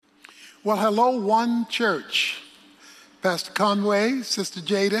Well, hello, One Church. Pastor Conway, Sister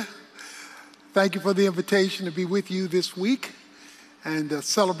Jada, thank you for the invitation to be with you this week and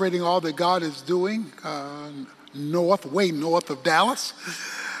celebrating all that God is doing way north of Dallas.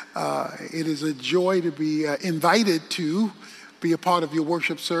 It is a joy to be invited to be a part of your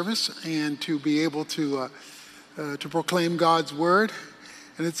worship service and to be able to proclaim God's word.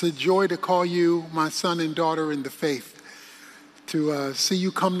 And it's a joy to call you my son and daughter in the faith, to see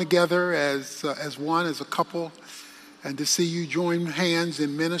you come together as one, as a couple, and to see you join hands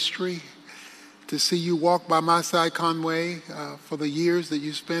in ministry, to see you walk by my side, Conway, for the years that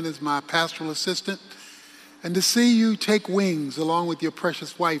you spent as my pastoral assistant, and to see you take wings along with your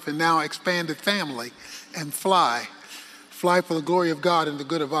precious wife and now expanded family and fly for the glory of God and the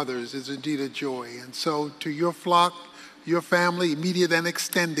good of others is indeed a joy. And so to your flock, your family, immediate and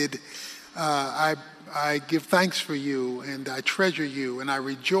extended, I give thanks for you, and I treasure you, and I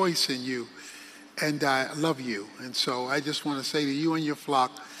rejoice in you, and I love you. And so I just want to say to you and your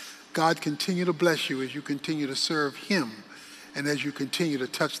flock, God continue to bless you as you continue to serve him and as you continue to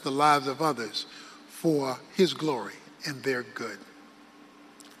touch the lives of others for his glory and their good.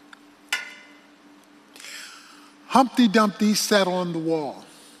 Humpty Dumpty sat on the wall,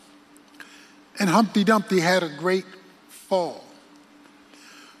 and Humpty Dumpty had a great fall.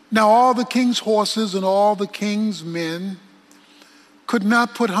 Now all the king's horses and all the king's men could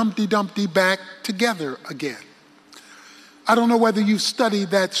not put Humpty Dumpty back together again. I don't know whether you've studied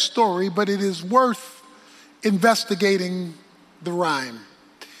that story, but it is worth investigating the rhyme.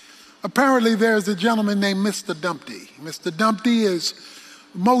 Apparently there's a gentleman named Mr. Dumpty. Mr. Dumpty is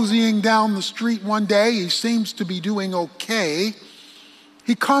moseying down the street one day. He seems to be doing okay.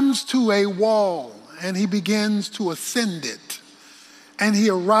 He comes to a wall and he begins to ascend it. And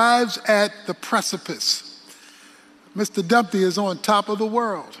he arrives at the precipice. Mr. Dumpty is on top of the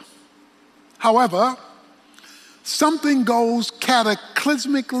world. However, something goes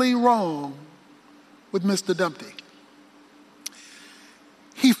cataclysmically wrong with Mr. Dumpty.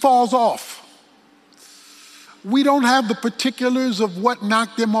 He falls off. We don't have the particulars of what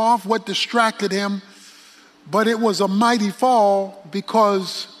knocked him off, what distracted him, but it was a mighty fall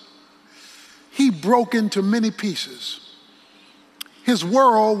because he broke into many pieces. His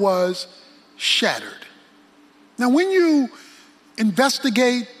world was shattered. Now, when you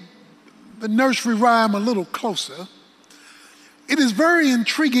investigate the nursery rhyme a little closer, it is very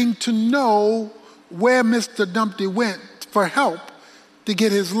intriguing to know where Mr. Dumpty went for help to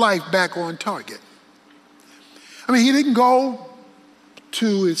get his life back on target. I mean, he didn't go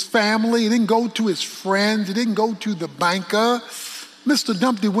to his family, he didn't go to his friends, he didn't go to the banker. Mr.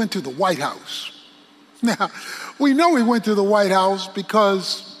 Dumpty went to the White House. Now, we know he went to the White House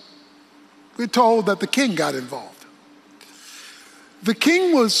because we're told that the king got involved. The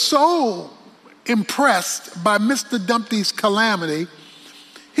king was so impressed by Mr. Dumpty's calamity,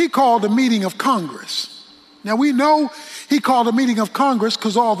 he called a meeting of Congress. Now, we know he called a meeting of Congress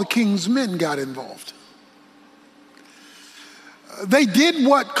because all the king's men got involved. They did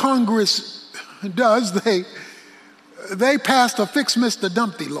what Congress does. They passed a Fix Mr.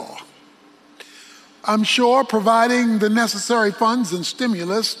 Dumpty law. I'm sure providing the necessary funds and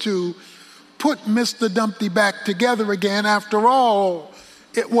stimulus to put Mr. Dumpty back together again. After all,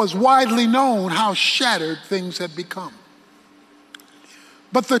 it was widely known how shattered things had become.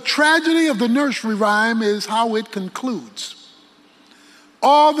 But the tragedy of the nursery rhyme is how it concludes.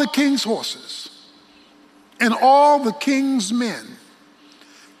 All the king's horses and all the king's men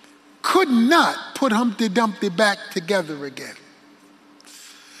could not put Humpty Dumpty back together again.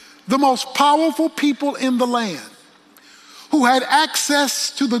 The most powerful people in the land who had access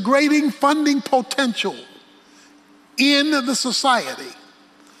to the great funding potential in the society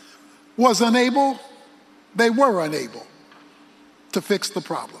were unable to fix the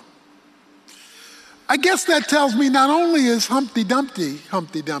problem. I guess that tells me not only is Humpty Dumpty,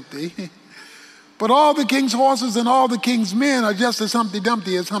 but all the king's horses and all the king's men are just as Humpty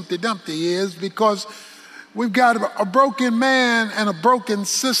Dumpty is, because we've got a broken man and a broken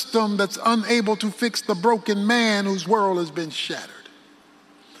system that's unable to fix the broken man whose world has been shattered.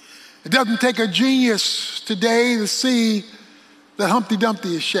 It doesn't take a genius today to see that Humpty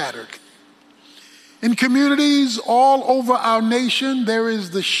Dumpty is shattered. In communities all over our nation, there is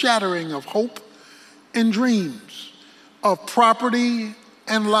the shattering of hope and dreams, of property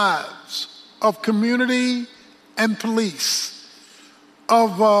and lives, of community and police,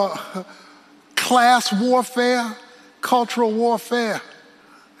 of class warfare, cultural warfare,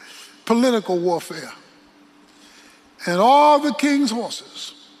 political warfare. And all the king's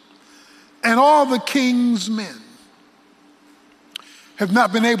horses and all the king's men have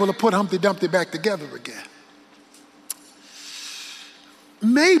not been able to put Humpty Dumpty back together again.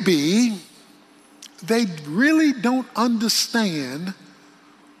 Maybe they really don't understand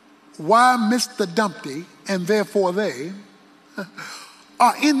why Mr. Dumpty, and therefore they,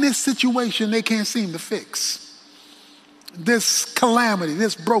 are in this situation they can't seem to fix. This calamity,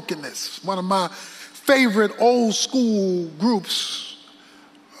 this brokenness. One of my favorite old school groups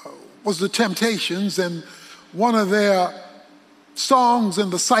was the Temptations, and one of their songs in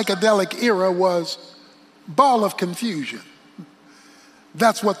the psychedelic era was Ball of Confusion.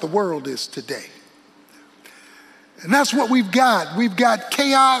 That's what the world is today. And that's what we've got. We've got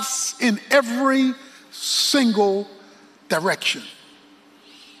chaos in every single direction.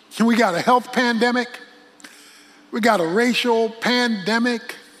 And we got a health pandemic. We got a racial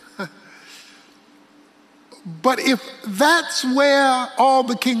pandemic. But if that's where all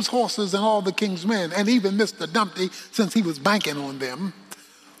the king's horses and all the king's men, and even Mr. Dumpty, since he was banking on them,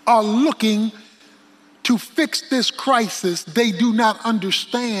 are looking to fix this crisis, they do not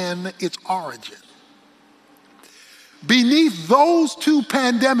understand its origin. Beneath those two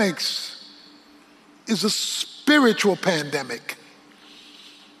pandemics is a spiritual pandemic.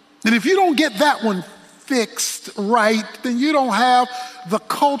 And if you don't get that one fixed right, then you don't have the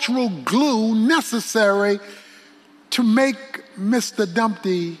cultural glue necessary to make Mr.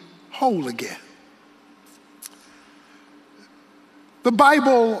 Dumpty whole again. The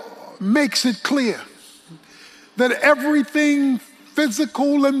Bible makes it clear that everything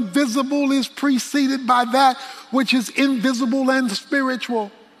physical and visible is preceded by that which is invisible and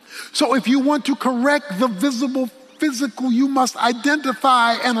spiritual. So if you want to correct the visible physical, you must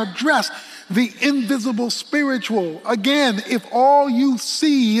identify and address the invisible spiritual. Again, if all you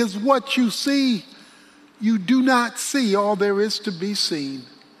see is what you see, you do not see all there is to be seen.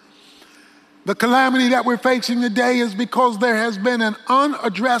 The calamity that we're facing today is because there has been an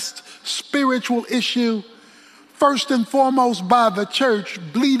unaddressed spiritual issue, first and foremost by the church,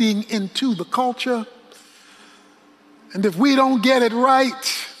 bleeding into the culture. And if we don't get it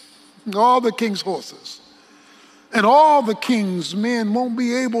right, all the king's horses and all the king's men won't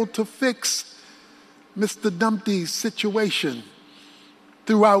be able to fix Mr. Dumpty's situation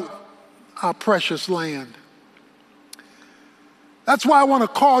throughout our precious land. That's why I want to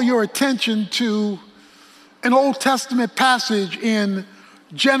call your attention to an Old Testament passage in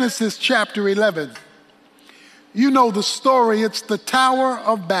Genesis chapter 11. You know the story, it's the Tower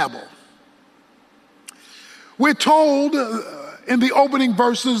of Babel. We're told in the opening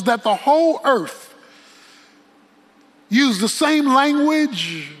verses that the whole earth used the same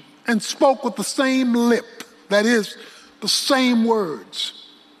language and spoke with the same lip, that is, the same words.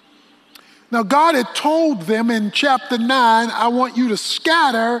 Now, God had told them in chapter 9, I want you to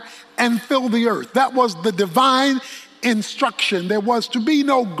scatter and fill the earth. That was the divine instruction. There was to be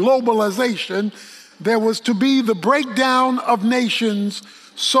no globalization. There was to be the breakdown of nations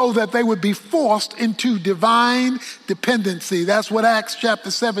so that they would be forced into divine dependency. That's what Acts chapter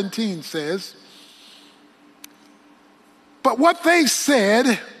 17 says. But what they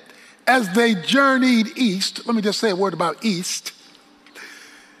said as they journeyed east, let me just say a word about east.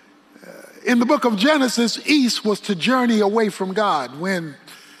 In the book of Genesis, east was to journey away from God. When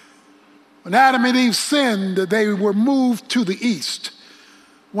Adam and Eve sinned, they were moved to the east.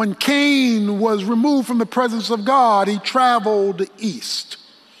 When Cain was removed from the presence of God, he traveled east.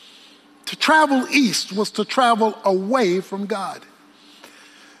 To travel east was to travel away from God.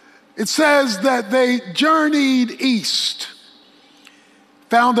 It says that they journeyed east,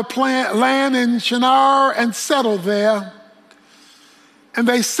 found a land in Shinar and settled there. And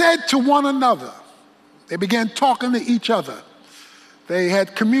they said to one another, they began talking to each other. They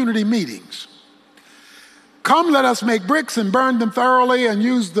had community meetings. Come, let us make bricks and burn them thoroughly and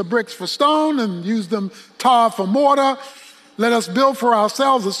use the bricks for stone and use them tar for mortar. Let us build for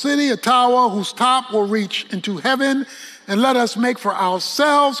ourselves a city, a tower whose top will reach into heaven. And let us make for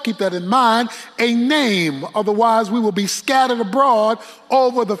ourselves, keep that in mind, a name. Otherwise, we will be scattered abroad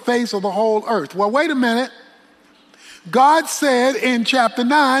over the face of the whole earth. Well, wait a minute. God said in chapter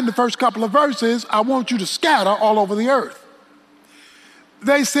 9, the first couple of verses, I want you to scatter all over the earth.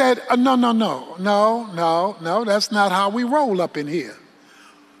 They said, no, that's not how we roll up in here.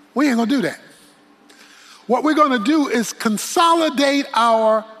 We ain't gonna do that. What we're gonna do is consolidate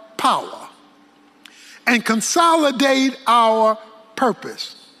our power and consolidate our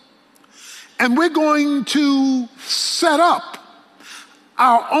purpose. And we're going to set up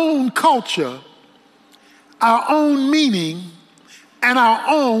our own culture, our own meaning, and our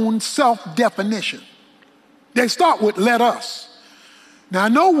own self-definition. They start with let us. Now I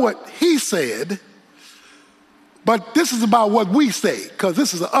know what he said But this is about what we say, because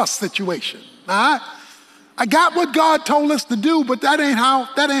this is an us situation. All right? I got what God told us to do, but that ain't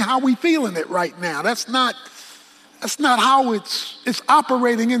how we feeling it right now. That's not how it's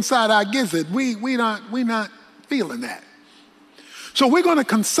operating inside our gizzard. We not feeling that. So we're going to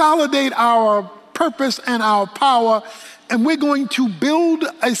consolidate our purpose and our power, and we're going to build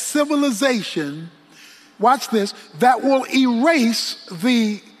a civilization, watch this, that will erase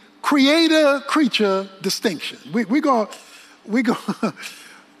the creator-creature distinction. We're going to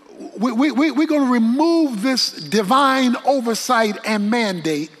remove this divine oversight and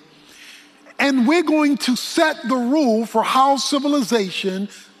mandate, and we're going to set the rule for how civilization,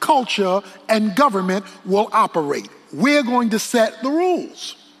 culture, and government will operate. We're going to set the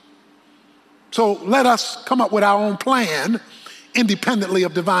rules. So let us come up with our own plan independently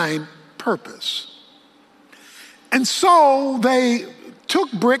of divine purpose. And so they took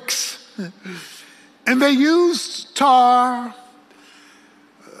bricks and they used tar.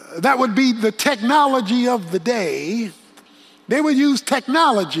 That would be the technology of the day. They would use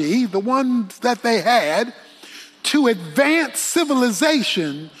technology, the ones that they had, to advance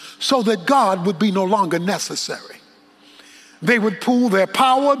civilization so that God would be no longer necessary. They would pool their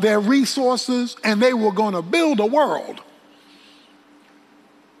power, their resources, and they were going to build a world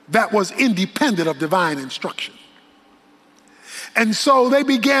that was independent of divine instruction. And so they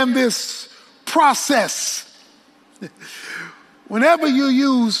began this process. Whenever you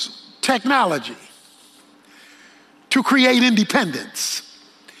use technology to create independence,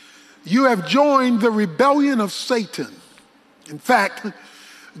 you have joined the rebellion of Satan. In fact,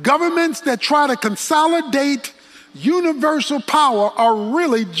 governments that try to consolidate universal power are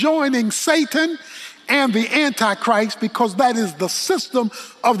really joining Satan and the Antichrist, because that is the system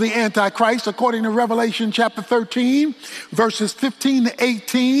of the Antichrist, according to Revelation chapter 13, verses 15 to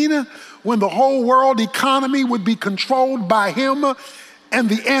 18, when the whole world economy would be controlled by him and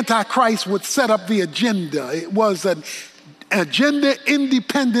the Antichrist would set up the agenda. It was an agenda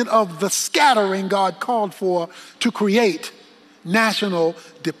independent of the scattering God called for to create national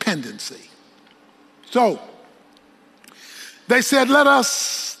dependency. So they said, let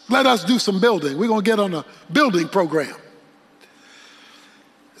us do some building. We're going to get on a building program.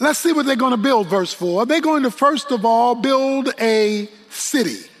 Let's see what they're going to build, verse 4. They're going to, first of all, build a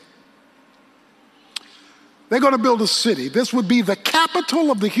city. They're going to build a city. This would be the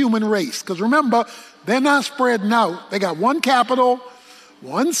capital of the human race. Because remember, they're not spreading out. They got one capital,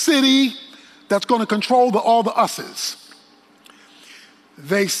 one city that's going to control all the us's.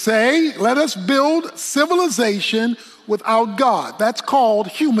 They say, let us build civilization without God. That's called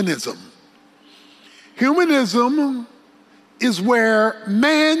humanism. Humanism is where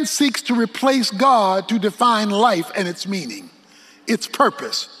man seeks to replace God to define life and its meaning, its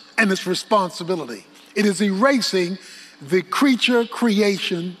purpose, and its responsibility. It is erasing the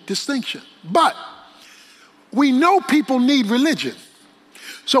creature-creation distinction. But we know people need religion.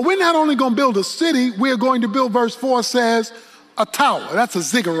 So we're not only going to build a city, we're going to build, verse 4 says, a tower. That's a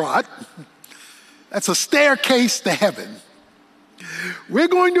ziggurat. That's a staircase to heaven. We're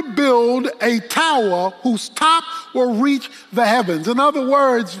going to build a tower whose top will reach the heavens. In other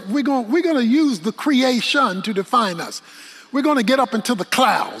words, we're going to use the creation to define us. We're going to get up into the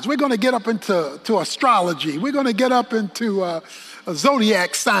clouds. We're going to get up into astrology. We're going to get up into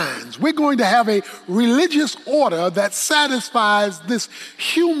zodiac signs. We're going to have a religious order that satisfies this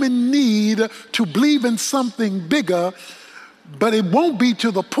human need to believe in something bigger, but it won't be to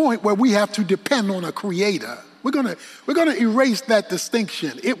the point where we have to depend on a creator. We're going to erase that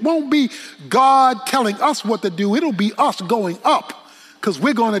distinction. It won't be God telling us what to do. It'll be us going up, because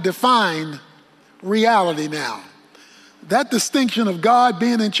we're going to define reality now. That distinction of God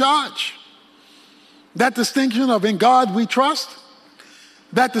being in charge, that distinction of in God we trust,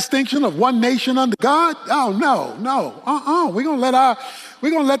 that distinction of one nation under God, oh no. We're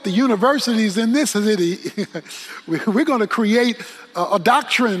gonna let the universities in this city, we're gonna create a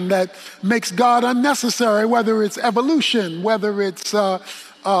doctrine that makes God unnecessary, whether it's evolution, whether it's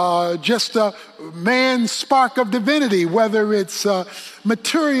just man's spark of divinity, whether it's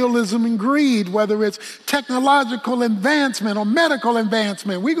materialism and greed, whether it's technological advancement or medical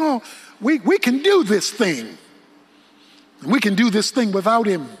advancement. We can do this thing. We can do this thing without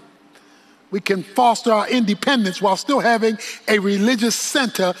him. We can foster our independence while still having a religious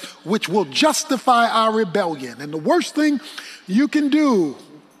center which will justify our rebellion. And the worst thing you can do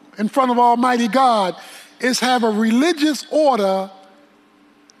in front of Almighty God is have a religious order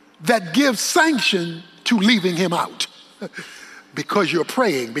that gives sanction to leaving him out. Because you're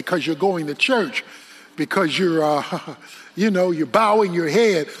praying, because you're going to church, because you're, you're bowing your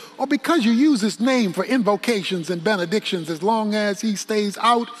head, or because you use his name for invocations and benedictions as long as he stays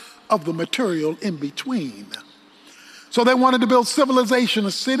out of the material in between. So they wanted to build civilization,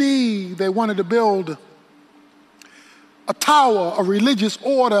 a city. They wanted to build a tower, a religious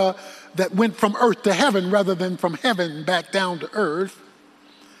order that went from earth to heaven rather than from heaven back down to earth.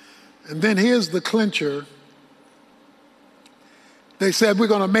 And then here's the clincher. They said, we're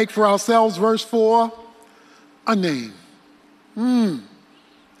going to make for ourselves, verse 4, a name. We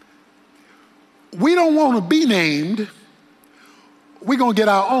don't want to be named. We're going to get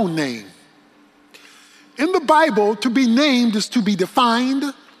our own name. In the Bible, to be named is to be defined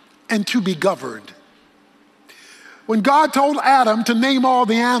and to be governed. When God told Adam to name all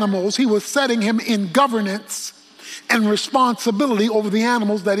the animals, he was setting him in governance and responsibility over the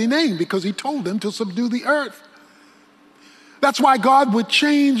animals that he named, because he told them to subdue the earth. That's why God would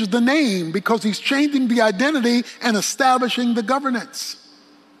change the name, because he's changing the identity and establishing the governance.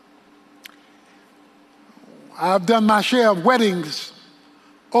 I've done my share of weddings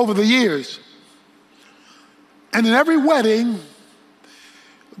over the years. And in every wedding,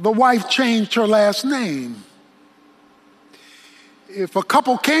 the wife changed her last name. If a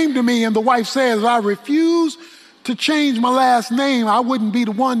couple came to me and the wife says, I refuse to change my last name, I wouldn't be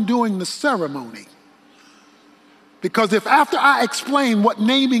the one doing the ceremony. Because if after I explain what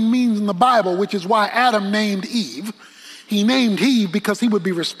naming means in the Bible, which is why Adam named Eve, he named Eve because he would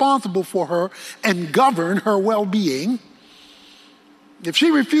be responsible for her and govern her well-being. If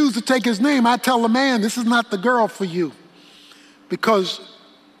she refused to take his name, I tell the man, this is not the girl for you, because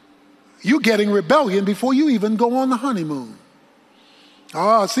you're getting rebellion before you even go on the honeymoon.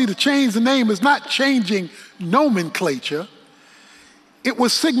 Oh, see, to change the name is not changing nomenclature. It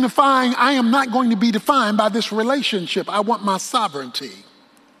was signifying I am not going to be defined by this relationship. I want my sovereignty.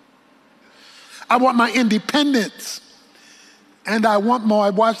 I want my independence. And I want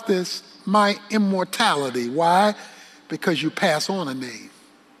more, watch this, my immortality. Why? Because you pass on a name.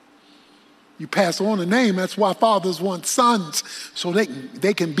 You pass on a name. That's why fathers want sons, so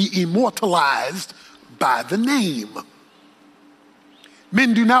they can be immortalized by the name.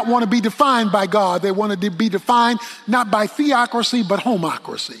 Men do not want to be defined by God. They want to be defined not by theocracy, but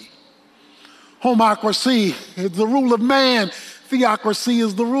homocracy. Homocracy is the rule of man. Theocracy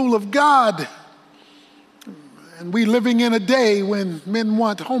is the rule of God. And we're living in a day when men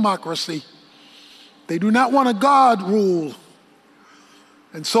want homocracy. They do not want a God rule.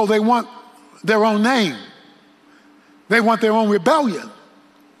 And so they want their own name. They want their own rebellion.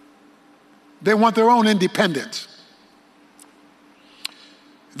 They want their own independence.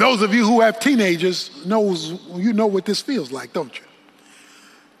 Those of you who have teenagers you know what this feels like, don't you?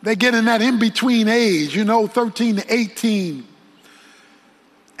 They get in that in-between age, 13 to 18.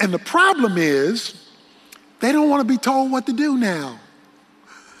 And the problem is, they don't want to be told what to do now.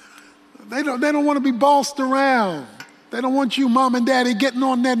 They don't want to be bossed around. They don't want you, mom and daddy, getting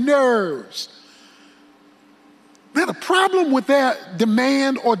on their nerves. Now, the problem with their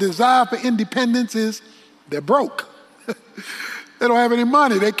demand or desire for independence is they're broke. They don't have any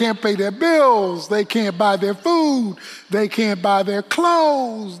money. They can't pay their bills. They can't buy their food. They can't buy their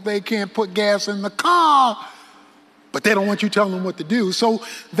clothes. They can't put gas in the car. But they don't want you telling them what to do. So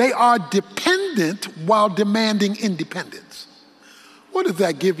they are dependent while demanding independence. What does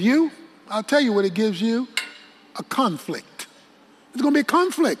that give you? I'll tell you what it gives you. A conflict. There's going to be a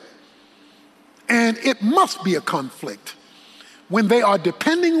conflict. And it must be a conflict when they are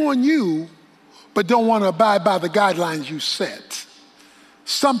depending on you but don't want to abide by the guidelines you set.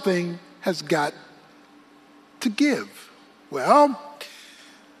 Something has got to give. Well,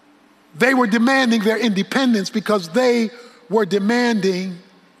 they were demanding their independence because they were demanding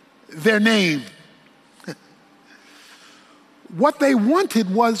their name. What they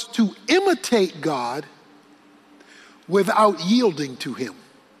wanted was to imitate God without yielding to him.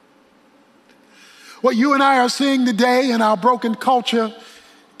 What you and I are seeing today in our broken culture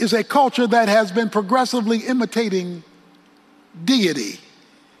is a culture that has been progressively imitating deity,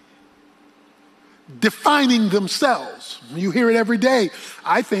 defining themselves. You hear it every day.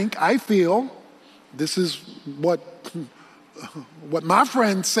 I feel, this is what my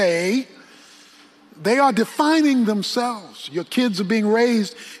friends say, they are defining themselves. Your kids are being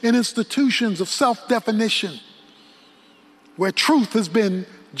raised in institutions of self-definition where truth has been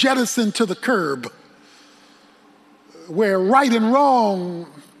jettisoned to the curb, where right and wrong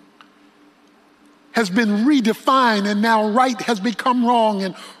has been redefined, and now right has become wrong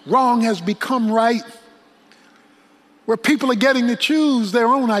and wrong has become right, where people are getting to choose their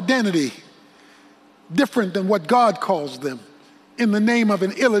own identity different than what God calls them in the name of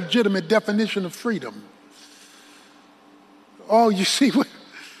an illegitimate definition of freedom. Oh, you see,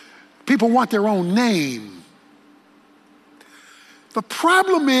 people want their own name. The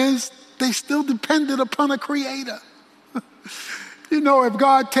problem is they still depended upon a creator. You know, if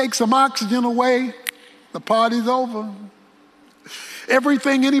God takes some oxygen away, the party's over.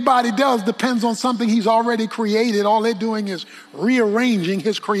 Everything anybody does depends on something he's already created. All they're doing is rearranging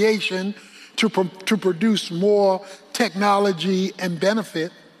his creation to produce more technology and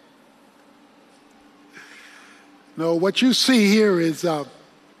benefit. No, what you see here is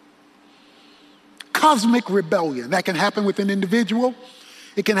cosmic rebellion. That can happen with an individual.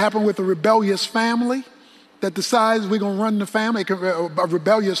 It can happen with a rebellious family that decides we're going to run the family. A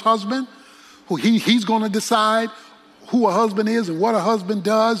rebellious husband who he's going to decide who a husband is and what a husband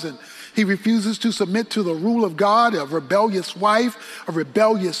does, and he refuses to submit to the rule of God. A rebellious wife, a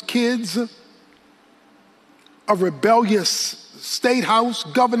rebellious kids, a rebellious state house,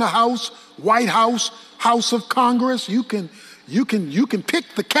 governor house, White House, House of Congress. You can pick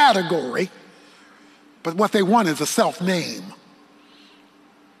the category, but what they want is a self-name.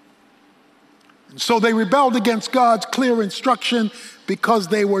 And so they rebelled against God's clear instruction because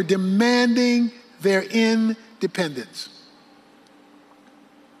they were demanding their independence.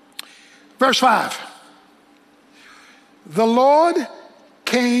 Verse 5. The Lord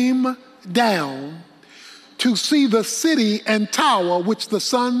came down to see the city and tower which the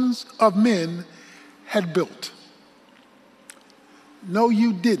sons of men had built. No,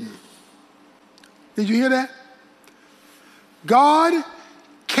 you didn't. Did you hear that? God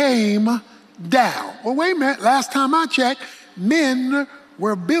came down. Well, wait a minute. Last time I checked, men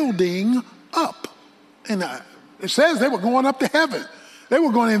were building up. And it says they were going up to heaven. They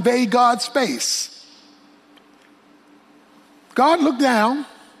were going to invade God's space. God looked down,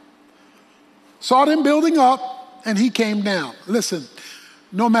 saw them building up, and he came down. Listen,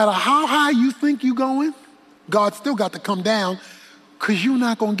 no matter how high you think you're going, God still got to come down because you're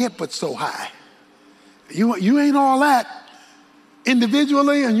not going to get but so high. You ain't all that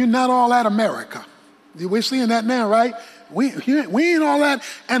individually, and you're not all that America. We're seeing that now, right? We ain't all that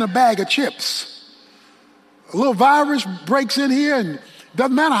and a bag of chips. A little virus breaks in here, and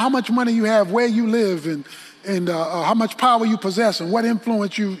doesn't matter how much money you have, where you live, and how much power you possess, and what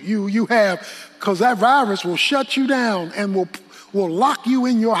influence you have, because that virus will shut you down and will lock you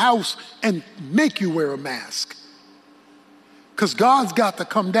in your house and make you wear a mask. Because God's got to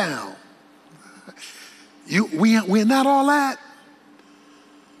come down. We're not all that.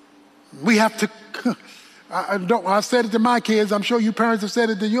 We have to. I said it to my kids. I'm sure you parents have said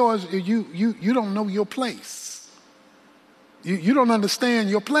it to yours. You don't know your place. You don't understand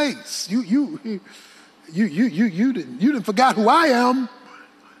your place. You didn't forgot who I am,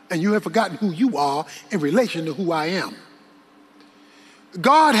 and you have forgotten who you are in relation to who I am.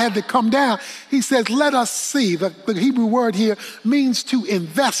 God had to come down. He says, let us see. The Hebrew word here means to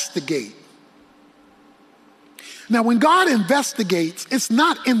investigate. Now, when God investigates, it's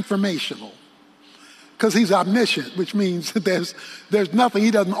not informational, because he's omniscient, which means that there's nothing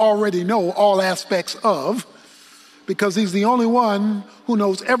he doesn't already know all aspects of, because he's the only one who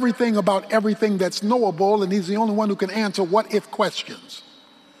knows everything about everything that's knowable, and he's the only one who can answer what-if questions.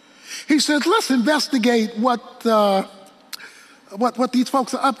 He says, let's investigate what these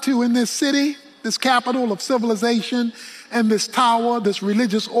folks are up to in this city, this capital of civilization, and this tower, this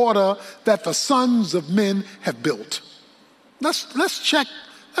religious order that the sons of men have built. Let's check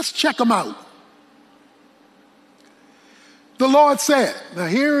them out. The Lord said, now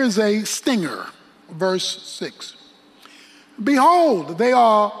here is a stinger, verse 6. Behold, they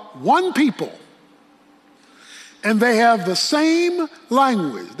are one people, and they have the same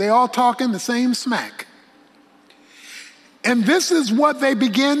language. They all talking the same smack. And this is what they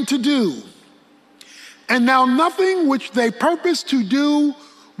begin to do. And now nothing which they purpose to do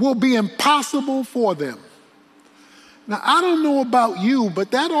will be impossible for them. Now, I don't know about you,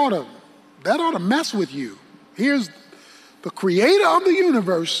 but that ought to mess with you. Here's the creator of the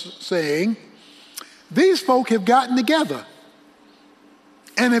universe saying, these folk have gotten together.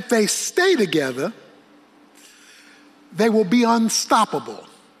 And if they stay together, they will be unstoppable.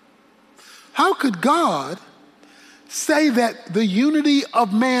 How could God say that the unity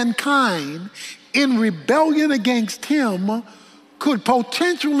of mankind in rebellion against him could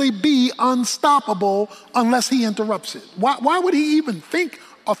potentially be unstoppable unless he interrupts it? Why would he even think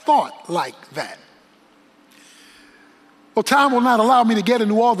a thought like that? Well, time will not allow me to get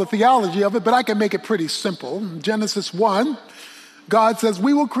into all the theology of it, but I can make it pretty simple. In Genesis 1, God says,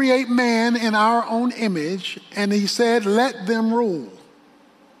 we will create man in our own image, and he said, let them rule.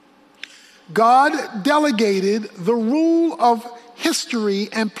 God delegated the rule of history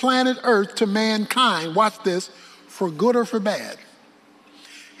and planet Earth to mankind. Watch this, for good or for bad.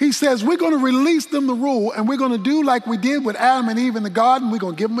 He says we're going to release them the rule, and we're going to do like we did with Adam and Eve in the garden. We're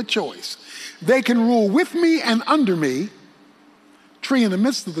going to give them a choice. They can rule with me and under me, tree in the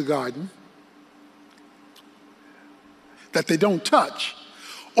midst of the garden that they don't touch,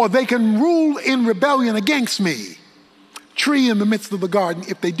 or they can rule in rebellion against me, tree in the midst of the garden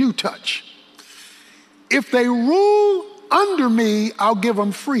if they do touch. If they rule under me, I'll give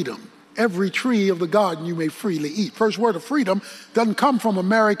them freedom. Every tree of the garden you may freely eat. First word of freedom doesn't come from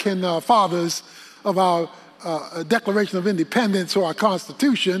American fathers of our Declaration of Independence or our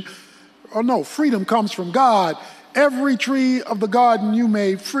Constitution. Oh no, freedom comes from God. Every tree of the garden you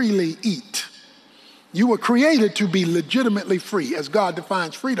may freely eat. You were created to be legitimately free as God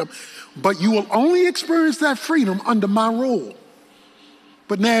defines freedom, but you will only experience that freedom under my rule.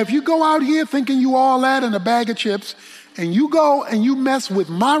 But now if you go out here thinking you all that in a bag of chips, and you go and you mess with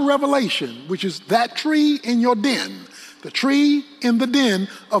my revelation, which is that tree in your den, the tree in the den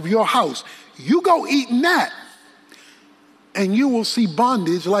of your house, you go eating that, and you will see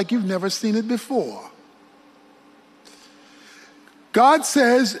bondage like you've never seen it before. God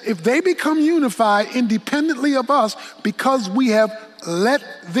says if they become unified independently of us because we have let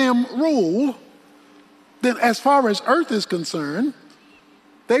them rule, then as far as earth is concerned,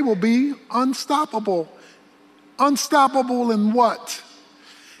 they will be unstoppable. Unstoppable in what?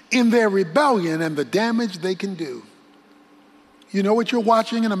 In their rebellion and the damage they can do. You know what you're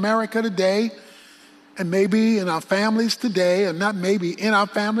watching in America today, and maybe in our families today, and not maybe in our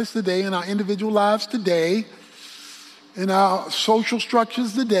families today, in our individual lives today, in our social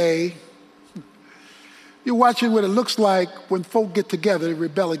structures today. You're watching what it looks like when folk get together to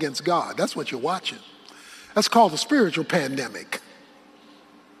rebel against God. That's what you're watching. That's called the spiritual pandemic.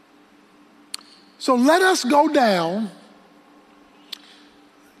 So let us go down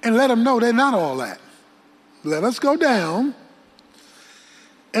and let them know they're not all that. Let us go down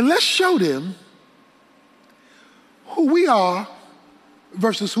and let's show them who we are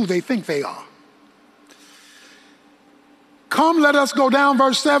versus who they think they are. Come, let us go down,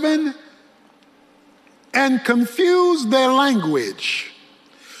 verse 7, and confuse their language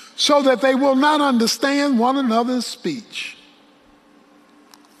so that they will not understand one another's speech.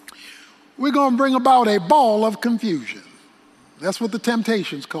 We're going to bring about a ball of confusion. That's what the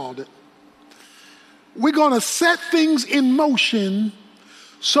Temptations called it. We're going to set things in motion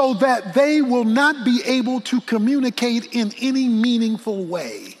so that they will not be able to communicate in any meaningful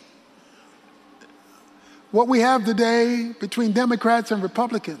way. What we have today between Democrats and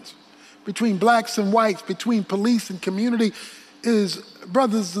Republicans, between blacks and whites, between police and community is,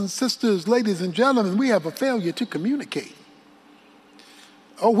 brothers and sisters, ladies and gentlemen, we have a failure to communicate.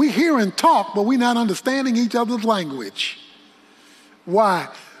 Oh, we hear and talk, but we're not understanding each other's language. Why?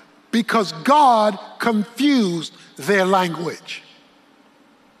 Because God confused their language.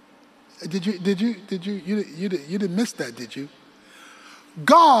 You didn't miss that, did you?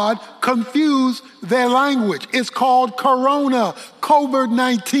 God confused their language. It's called Corona,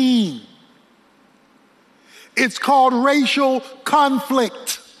 COVID-19. It's called racial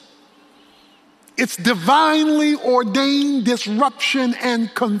conflict. It's divinely ordained disruption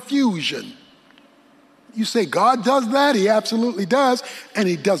and confusion. You say God does that? He absolutely does. And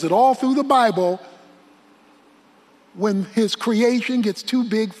he does it all through the Bible when his creation gets too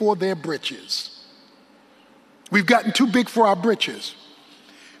big for their britches. We've gotten too big for our britches.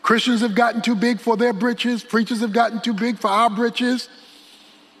 Christians have gotten too big for their britches. Preachers have gotten too big for our britches.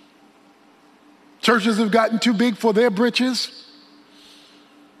 Churches have gotten too big for their britches.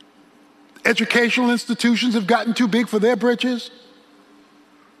 Educational institutions have gotten too big for their britches.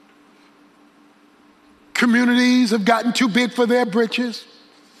 Communities have gotten too big for their britches.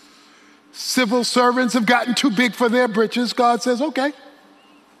 Civil servants have gotten too big for their britches. God says, okay,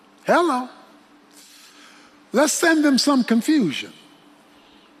 hello. Let's send them some confusion.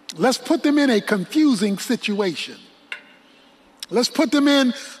 Let's put them in a confusing situation. Let's put them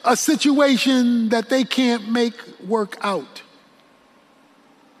in a situation that they can't make work out.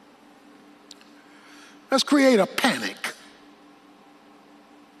 Let's create a panic.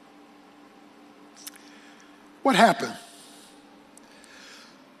 What happened?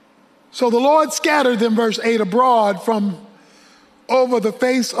 So the Lord scattered them, verse 8, abroad from over the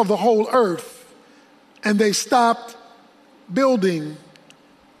face of the whole earth, and they stopped building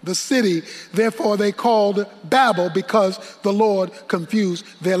the city. Therefore they called Babel, because the Lord confused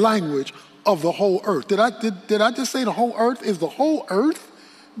their language of the whole earth. Did I just say the whole earth? Is the whole earth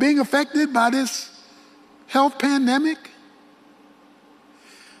being affected by this health pandemic?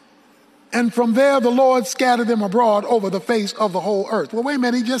 And from there the Lord scattered them abroad over the face of the whole earth. Well, wait a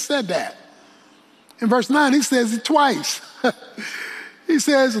minute, he just said that. In verse 9, he says it twice. He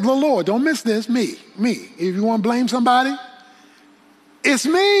says, the Lord, don't miss this, me. If you want to blame somebody, it's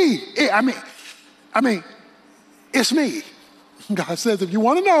me. I mean, it's me. God says, if you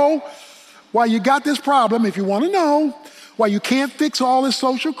want to know why you got this problem, if you want to know why you can't fix all this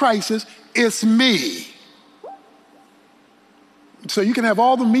social crisis, it's me. So you can have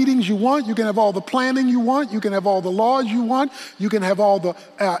all the meetings you want, you can have all the planning you want, you can have all the laws you want, you can have all the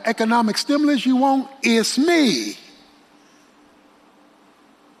economic stimulus you want, it's me.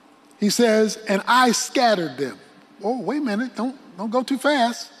 He says, and I scattered them. Oh, wait a minute, don't go too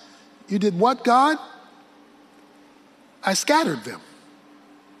fast. You did what, God? I scattered them.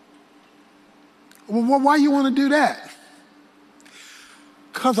 Well, why you want to do that?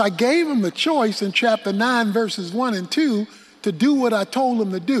 Because I gave them the choice in chapter 9, verses 1 and 2, to do what I told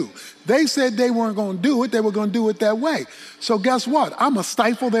them to do. They said they weren't going to do it. They were going to do it that way. So guess what? I'm going to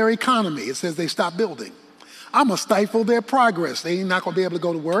stifle their economy. It says they stopped building. I'm going to stifle their progress. They ain't not going to be able to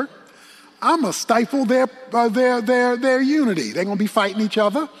go to work. I'm going to stifle their unity. They're going to be fighting each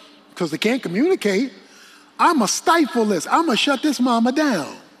other because they can't communicate. I'm going to stifle this. I'm going to shut this mama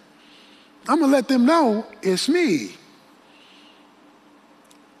down. I'm going to let them know it's me.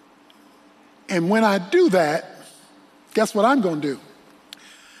 And when I do that, guess what I'm going to do?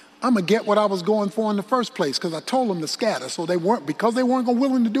 I'm going to get what I was going for in the first place because I told them to scatter. So because they weren't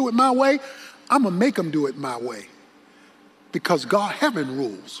willing to do it my way, I'm going to make them do it my way. Because God, heaven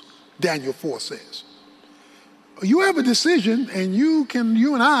rules, Daniel 4 says. You have a decision and you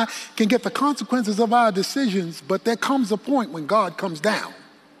and I can get the consequences of our decisions, but there comes a point when God comes down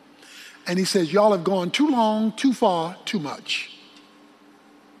and he says, y'all have gone too long, too far, too much.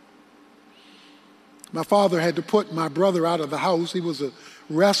 My father had to put my brother out of the house. He was a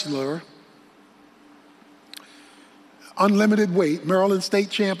wrestler, unlimited weight, Maryland state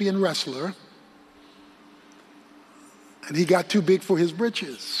champion wrestler. And he got too big for his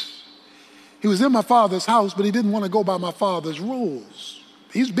britches. He was in my father's house, but he didn't want to go by my father's rules.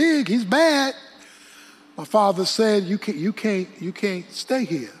 He's big, he's bad. My father said, you can't stay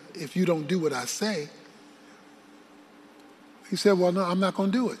here if you don't do what I say. He said, well, no, I'm not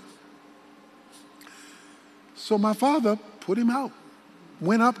going to do it. So my father put him out,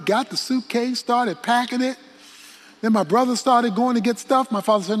 went up, got the suitcase, started packing it. Then my brother started going to get stuff. My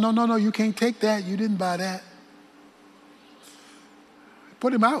father said, no, you can't take that. You didn't buy that.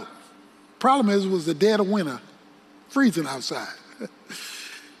 Put him out. Problem is, it was the dead of winter, freezing outside.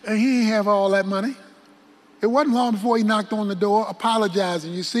 And he didn't have all that money. It wasn't long before he knocked on the door,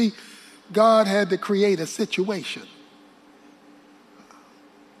 apologizing. You see, God had to create a situation.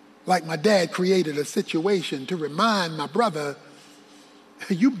 Like my dad created a situation to remind my brother,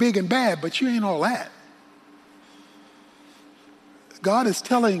 you big and bad, but you ain't all that. God is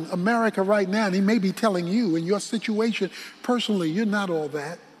telling America right now, and he may be telling you in your situation, personally, you're not all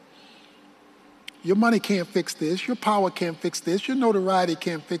that. Your money can't fix this. Your power can't fix this. Your notoriety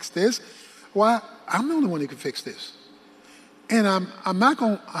can't fix this. Why? I'm the only one who can fix this. And I'm not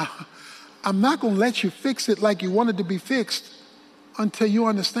going to let you fix it like you want it to be fixed until you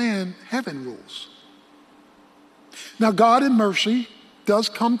understand heaven rules. Now, God in mercy does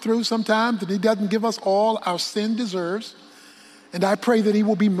come through sometimes, and he doesn't give us all our sin deserves. And I pray that he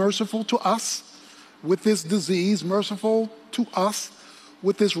will be merciful to us with this disease, merciful to us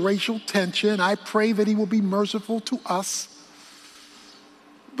with this racial tension. I pray that he will be merciful to us.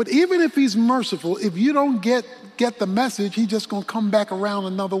 But even if he's merciful, if you don't get the message, he's just going to come back around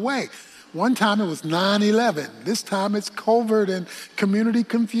another way. One time it was 9/11. This time it's COVID and community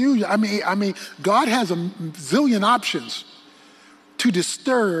confusion. I mean, God has a zillion options to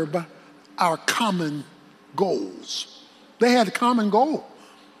disturb our common goals. They had a common goal,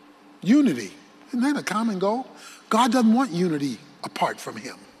 unity. Isn't that a common goal? God doesn't want unity apart from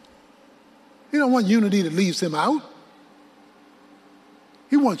him. He don't want unity that leaves him out.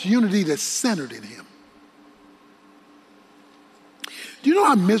 He wants unity that's centered in him. Do you know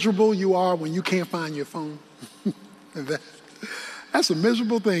how miserable you are when you can't find your phone? That's a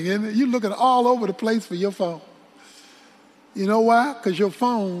miserable thing, isn't it? You're looking all over the place for your phone. You know why? Because your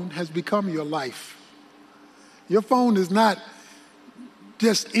phone has become your life. Your phone is not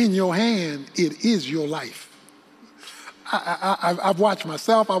just in your hand, it is your life. I've watched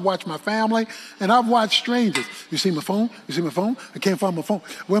myself, I've watched my family, and I've watched strangers. You see my phone? You see my phone? I can't find my phone.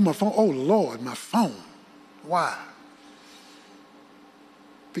 Where's my phone? Oh, Lord, my phone. Why?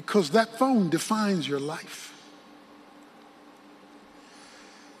 Because that phone defines your life.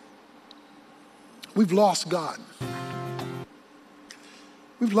 We've lost God.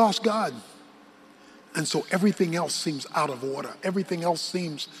 We've lost God. And so everything else seems out of order. Everything else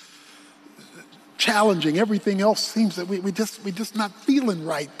seems challenging. Everything else seems that we just not feeling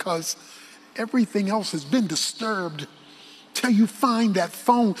right because everything else has been disturbed till you find that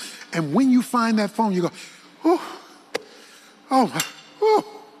phone. And when you find that phone, you go, oh, oh,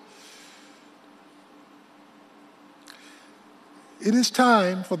 oh. It is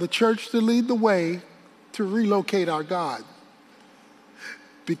time for the church to lead the way to relocate our God.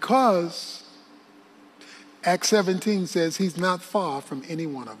 Because Acts 17 says he's not far from any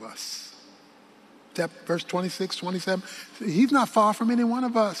one of us. Verse 26, 27, he's not far from any one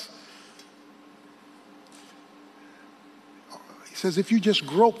of us. He says if you just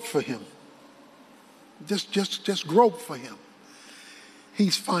grope for him, just grope for him,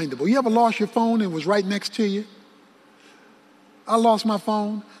 he's findable. You ever lost your phone and it was right next to you? I lost my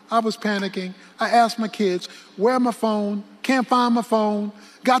phone. I was panicking. I asked my kids, where's my phone? Can't find my phone.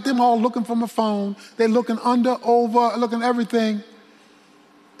 Got them all looking for my phone. They're looking under, over, looking everything.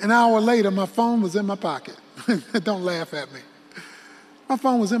 An hour later, my phone was in my pocket. Don't laugh at me. My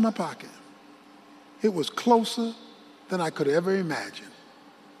phone was in my pocket. It was closer than I could ever imagine.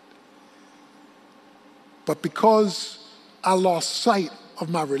 But because I lost sight of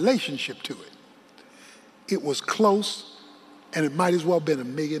my relationship to it, it was close, and it might as well have been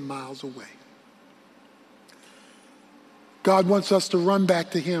 1,000,000 miles away. God wants us to run back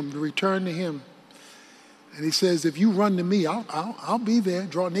to him, to return to him. And he says, if you run to me, I'll be there.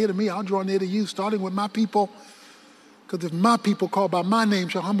 Draw near to me, I'll draw near to you, starting with my people. Because if my people called by my name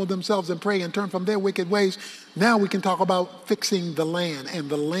shall humble themselves and pray and turn from their wicked ways, now we can talk about fixing the land. And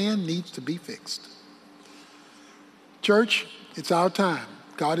the land needs to be fixed. Church, it's our time.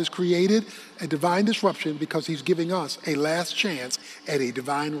 God has created a divine disruption because he's giving us a last chance at a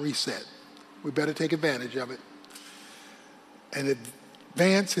divine reset. We better take advantage of it and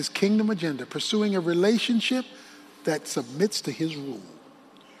advance his kingdom agenda, pursuing a relationship that submits to his rule.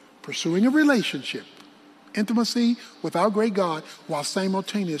 Pursuing a relationship, intimacy with our great God, while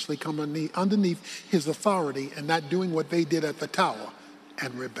simultaneously coming underneath his authority and not doing what they did at the tower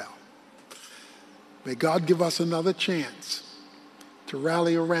and rebel. May God give us another chance to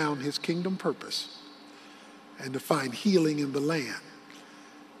rally around his kingdom purpose and to find healing in the land,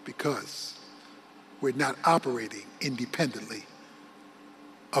 because we're not operating independently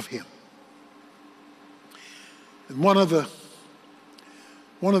of him. And one of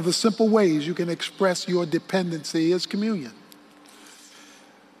the simple ways you can express your dependency is communion.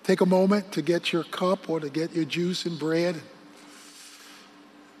 Take a moment to get your cup or to get your juice and bread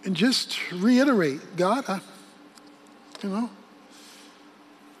and just reiterate, God,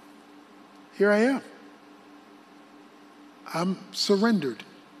 here I am. I'm surrendered.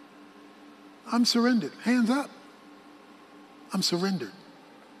 I'm surrendered. Hands up. I'm surrendered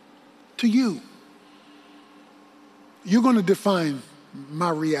to you. You're going to define my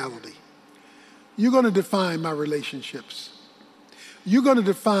reality. You're going to define my relationships. You're going to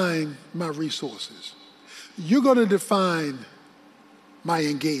define my resources. You're going to define my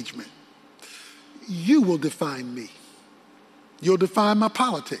engagement. You will define me. You'll define my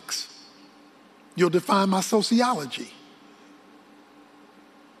politics. You'll define my sociology.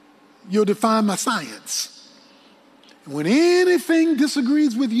 You'll define my science. And when anything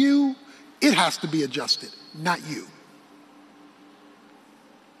disagrees with you, it has to be adjusted, not you.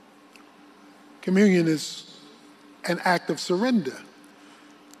 Communion is an act of surrender,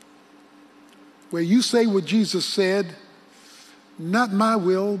 where you say what Jesus said, not my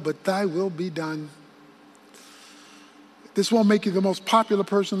will, but thy will be done. This won't make you the most popular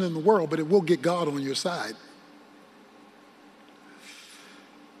person in the world, but it will get God on your side.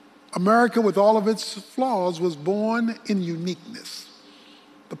 America, with all of its flaws, was born in uniqueness.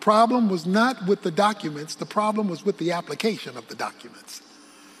 The problem was not with the documents. The problem was with the application of the documents.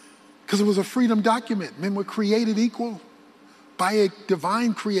 Because it was a freedom document. Men were created equal by a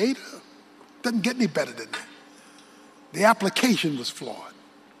divine creator. Doesn't get any better than that. The application was flawed.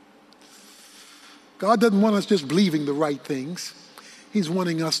 God doesn't want us just believing the right things. He's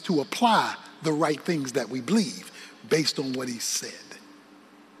wanting us to apply the right things that we believe based on what he said.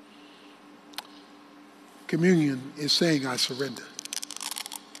 Communion is saying, I surrender.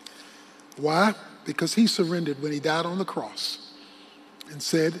 Why? Because he surrendered when he died on the cross and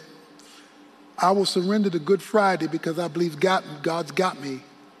said, I will surrender to Good Friday because I believe God's got me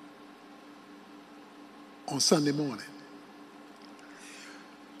on Sunday morning.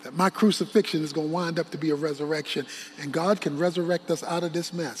 That my crucifixion is going to wind up to be a resurrection, and God can resurrect us out of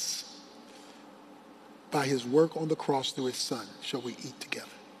this mess by his work on the cross through his Son. Shall we eat together?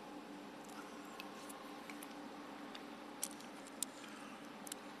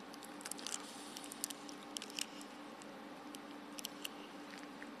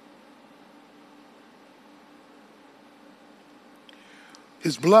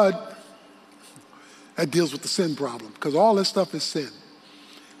 His blood, that deals with the sin problem, because all this stuff is sin.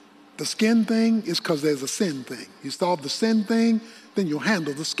 The skin thing is because there's a sin thing. You solve the sin thing, then you'll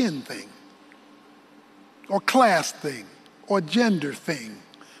handle the skin thing, or class thing, or gender thing,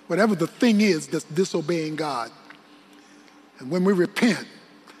 whatever the thing is that's disobeying God. And when we repent,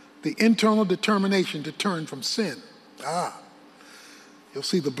 the internal determination to turn from sin, you'll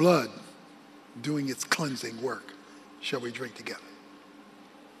see the blood doing its cleansing work. Shall we drink together?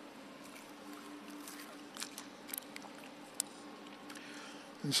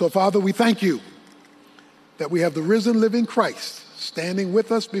 And so, Father, we thank you that we have the risen, living Christ standing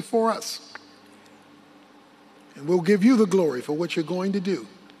with us before us. And we'll give you the glory for what you're going to do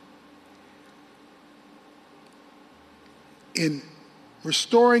in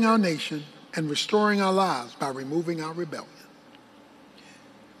restoring our nation and restoring our lives by removing our rebellion.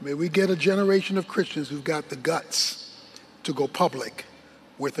 May we get a generation of Christians who've got the guts to go public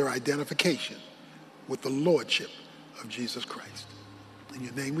with their identification with the lordship of Jesus Christ. In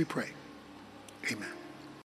your name we pray. Amen.